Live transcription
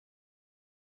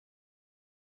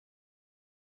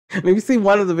And if you see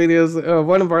one of the videos,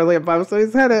 one of our lamp Bible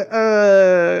studies had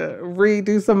to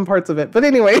redo some parts of it. But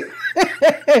anyway,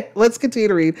 let's continue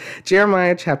to read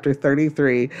Jeremiah chapter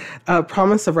 33,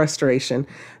 promise of restoration.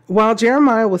 While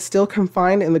Jeremiah was still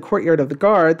confined in the courtyard of the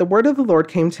guard, the word of the Lord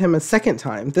came to him a second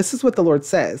time. This is what the Lord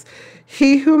says.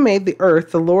 He who made the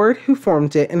earth, the Lord who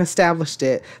formed it and established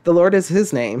it, the Lord is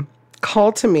his name.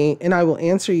 Call to me, and I will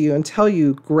answer you and tell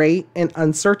you great and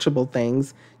unsearchable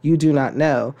things you do not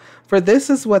know. For this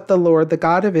is what the Lord, the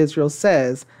God of Israel,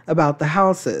 says about the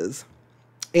houses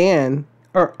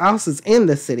or houses in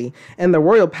the city and the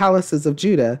royal palaces of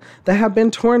Judah that have been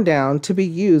torn down to be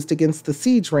used against the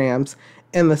siege rams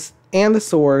and the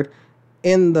sword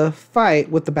in the fight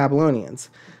with the Babylonians.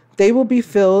 They will be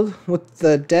filled with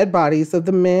the dead bodies of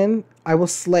the men I will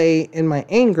slay in my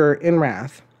anger and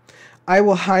wrath. I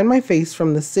will hide my face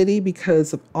from the city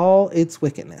because of all its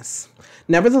wickedness.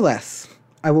 Nevertheless,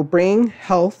 I will bring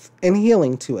health and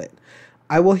healing to it.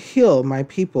 I will heal my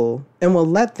people and will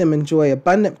let them enjoy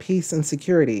abundant peace and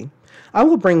security. I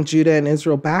will bring Judah and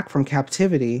Israel back from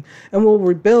captivity and will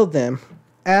rebuild them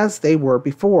as they were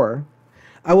before.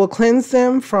 I will cleanse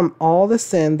them from all the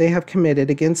sin they have committed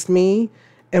against me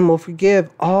and will forgive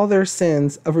all their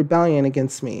sins of rebellion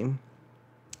against me.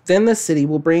 Then the city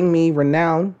will bring me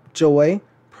renown, joy,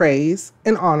 praise,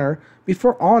 and honor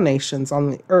before all nations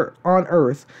on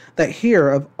earth that hear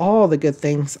of all the good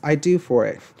things I do for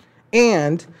it.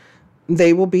 And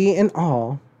they will be in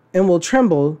awe and will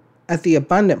tremble at the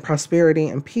abundant prosperity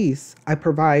and peace I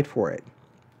provide for it.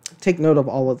 Take note of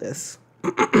all of this,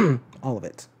 all of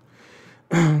it,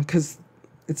 because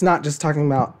it's not just talking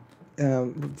about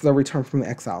the return from the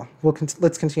exile.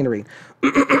 Let's continue to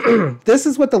read. This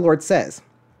is what the Lord says.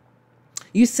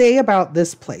 You say about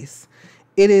this place,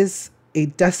 it is a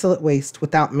desolate waste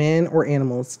without men or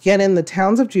animals. Yet in the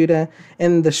towns of Judah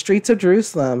and the streets of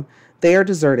Jerusalem, they are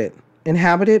deserted,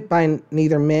 inhabited by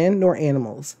neither men nor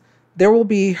animals. There will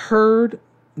be heard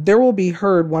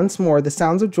once more the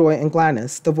sounds of joy and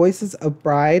gladness, the voices of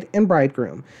bride and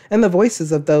bridegroom, and the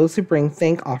voices of those who bring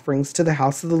thank offerings to the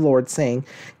house of the Lord, saying,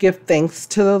 Give thanks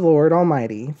to the Lord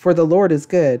Almighty, for the Lord is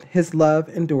good, his love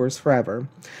endures forever.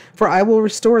 For I will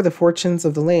restore the fortunes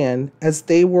of the land as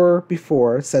they were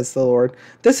before, says the Lord.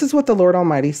 This is what the Lord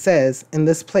Almighty says in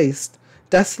this place,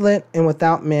 desolate and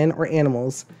without men or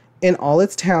animals. In all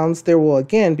its towns there will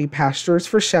again be pastures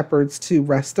for shepherds to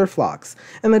rest their flocks,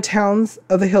 in the towns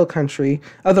of the hill country,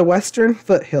 of the western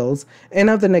foothills, and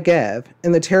of the Negev,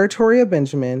 in the territory of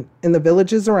Benjamin, in the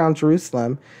villages around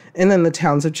Jerusalem, and in the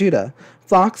towns of Judah.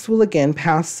 Flocks will again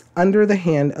pass under the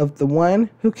hand of the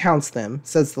one who counts them,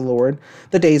 says the Lord.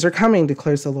 The days are coming,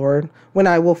 declares the Lord, when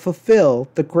I will fulfill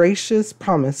the gracious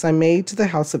promise I made to the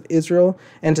house of Israel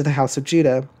and to the house of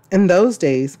Judah. In those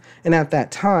days and at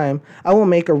that time, I will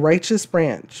make a righteous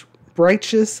branch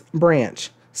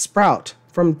sprout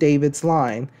from David's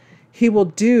line. He will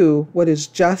do what is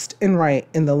just and right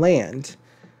in the land.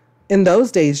 In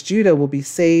those days, Judah will be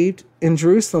saved and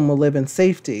Jerusalem will live in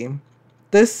safety.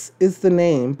 This is the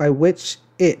name by which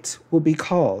it will be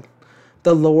called,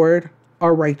 the Lord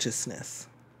our righteousness.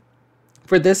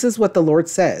 For this is what the Lord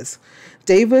says.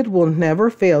 David will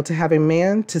never fail to have a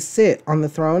man to sit on the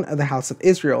throne of the house of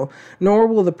Israel, nor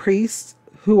will the priests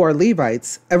who are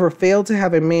Levites ever fail to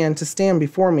have a man to stand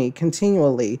before me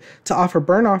continually to offer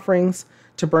burnt offerings,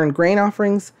 to burn grain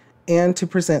offerings, and to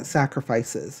present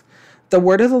sacrifices. The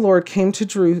word of the Lord came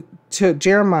to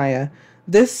Jeremiah.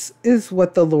 This is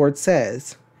what the Lord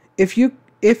says. If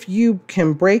you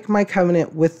can break my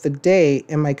covenant with the day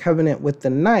and my covenant with the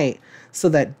night, so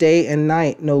that day and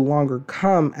night no longer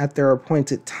come at their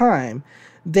appointed time,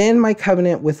 then my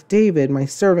covenant with David, my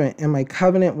servant, and my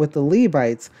covenant with the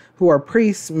Levites, who are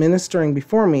priests ministering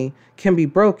before me, can be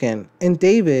broken, and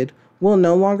David will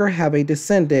no longer have a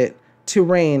descendant to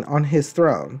reign on his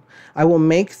throne. I will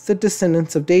make the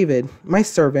descendants of David, my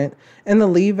servant, and the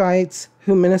Levites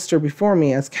who minister before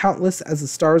me as countless as the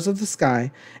stars of the sky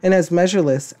and as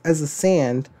measureless as the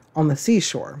sand on the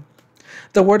seashore.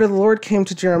 The word of the Lord came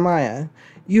to Jeremiah.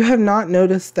 You have not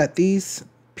noticed that these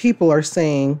people are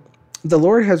saying, the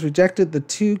Lord has rejected the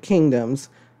two kingdoms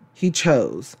he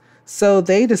chose. So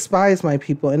they despise my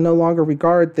people and no longer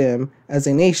regard them as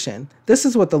a nation. This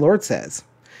is what the Lord says.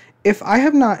 If I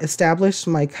have not established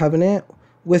my covenant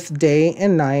with day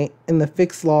and night in the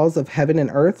fixed laws of heaven and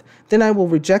earth, then I will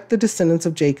reject the descendants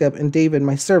of Jacob and David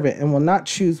my servant and will not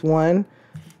choose one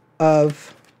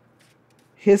of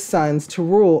his sons to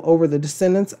rule over the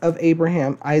descendants of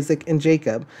Abraham, Isaac, and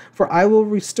Jacob, for I will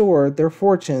restore their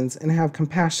fortunes and have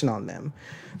compassion on them.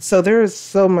 So there is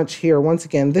so much here. Once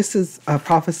again, this is a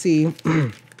prophecy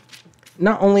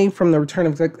not only from the return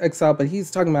of exile, but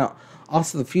he's talking about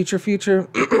also the future.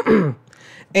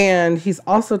 And he's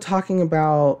also talking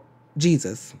about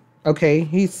Jesus. Okay,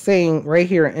 he's saying right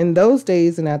here, in those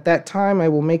days and at that time, I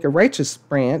will make a righteous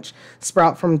branch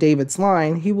sprout from David's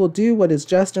line. He will do what is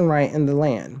just and right in the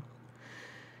land.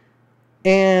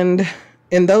 And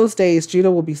in those days, Judah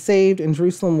will be saved and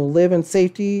Jerusalem will live in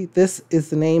safety. This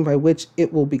is the name by which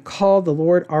it will be called, the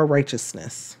Lord our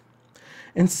righteousness.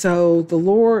 And so the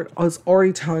Lord is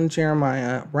already telling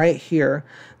Jeremiah right here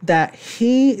that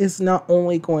he is not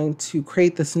only going to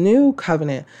create this new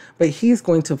covenant, but he's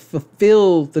going to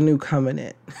fulfill the new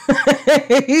covenant.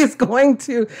 He's going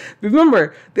to,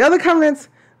 remember, the other covenants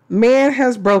man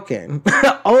has broken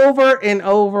over and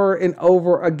over and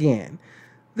over again.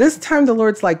 This time the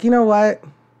Lord's like, you know what?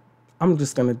 I'm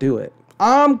just going to do it.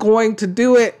 I'm going to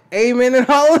do it. Amen. And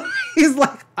all he's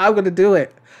like, I'm going to do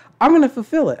it. I'm going to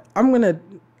fulfill it. I'm going to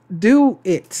do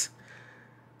it.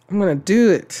 I'm going to do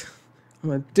it. I'm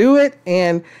going to do it.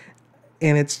 And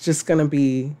it's just going to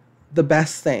be the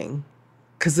best thing.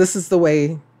 Because this is the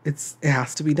way it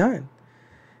has to be done.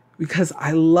 Because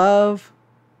I love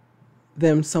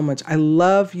them so much. I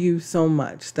love you so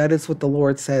much. That is what the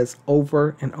Lord says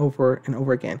over and over and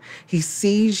over again. He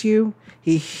sees you.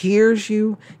 He hears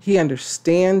you. He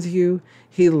understands you.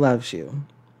 He loves you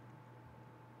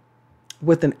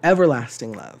with an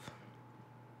everlasting love.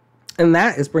 And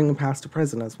that is bringing past to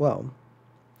present as well.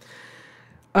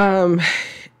 And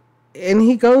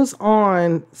he goes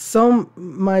on so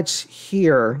much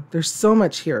here. There's so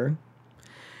much here.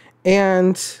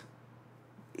 And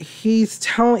he's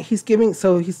telling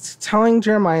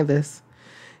Jeremiah this.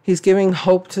 He's giving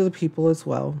hope to the people as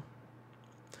well.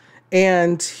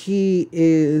 And he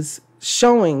is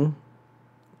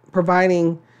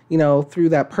providing, through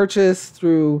that purchase,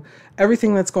 through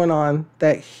everything that's going on,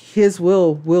 that his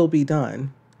will be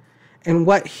done. And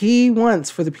what he wants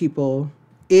for the people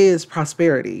is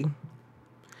prosperity.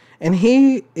 And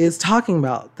he is talking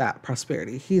about that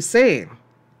prosperity. He's saying,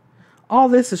 all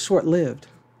this is short-lived.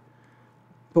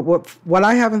 But what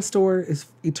I have in store is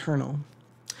eternal.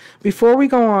 Before we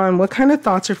go on, what kind of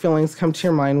thoughts or feelings come to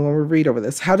your mind when we read over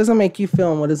this? How does it make you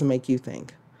feel and what does it make you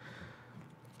think?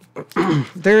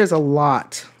 There is a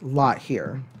lot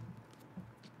here.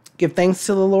 Give thanks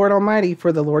to the Lord Almighty,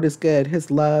 for the Lord is good.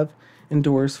 His love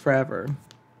endures forever.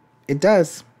 It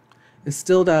does. It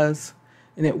still does.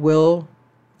 And it will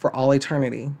for all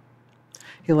eternity.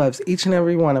 He loves each and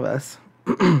every one of us.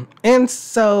 And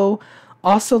so,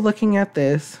 also looking at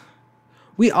this,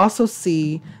 we also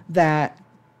see that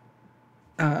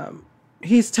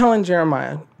he's telling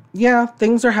Jeremiah, yeah,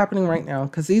 things are happening right now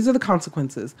because these are the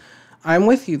consequences. I'm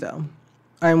with you, though.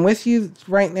 I'm with you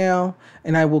right now,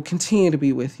 and I will continue to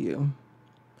be with you.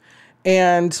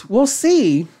 And we'll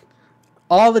see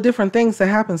all the different things that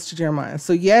happens to Jeremiah.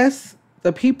 So yes,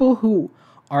 the people who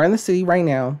are in the city right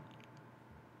now,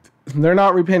 they're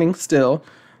not repenting still.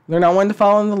 They're not wanting to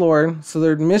follow in the Lord, so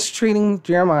they're mistreating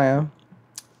Jeremiah.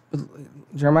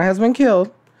 Jeremiah has been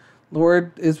killed.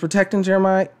 Lord is protecting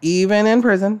Jeremiah even in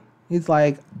prison. He's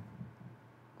like,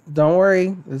 don't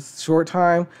worry, it's a short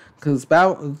time, because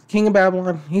King of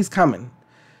Babylon, he's coming.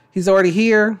 He's already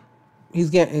here. He's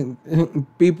getting,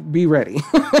 be ready.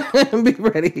 Be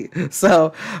ready.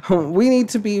 So we need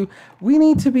to be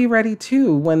ready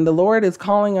too. When the Lord is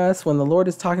calling us, when the Lord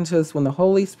is talking to us, when the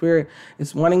Holy Spirit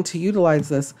is wanting to utilize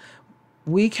us,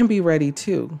 we can be ready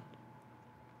too.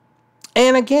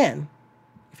 And again,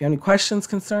 if you have any questions,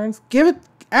 concerns,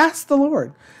 ask the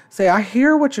Lord. Say, I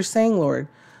hear what you're saying, Lord,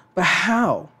 but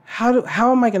how?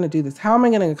 How am I going to do this? How am I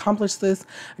going to accomplish this?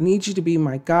 I need you to be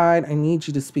my guide. I need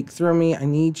you to speak through me. I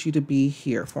need you to be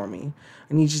here for me.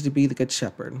 I need you to be the good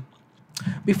shepherd.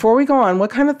 Before we go on, what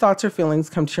kind of thoughts or feelings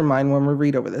come to your mind when we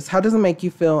read over this? How does it make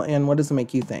you feel and what does it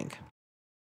make you think?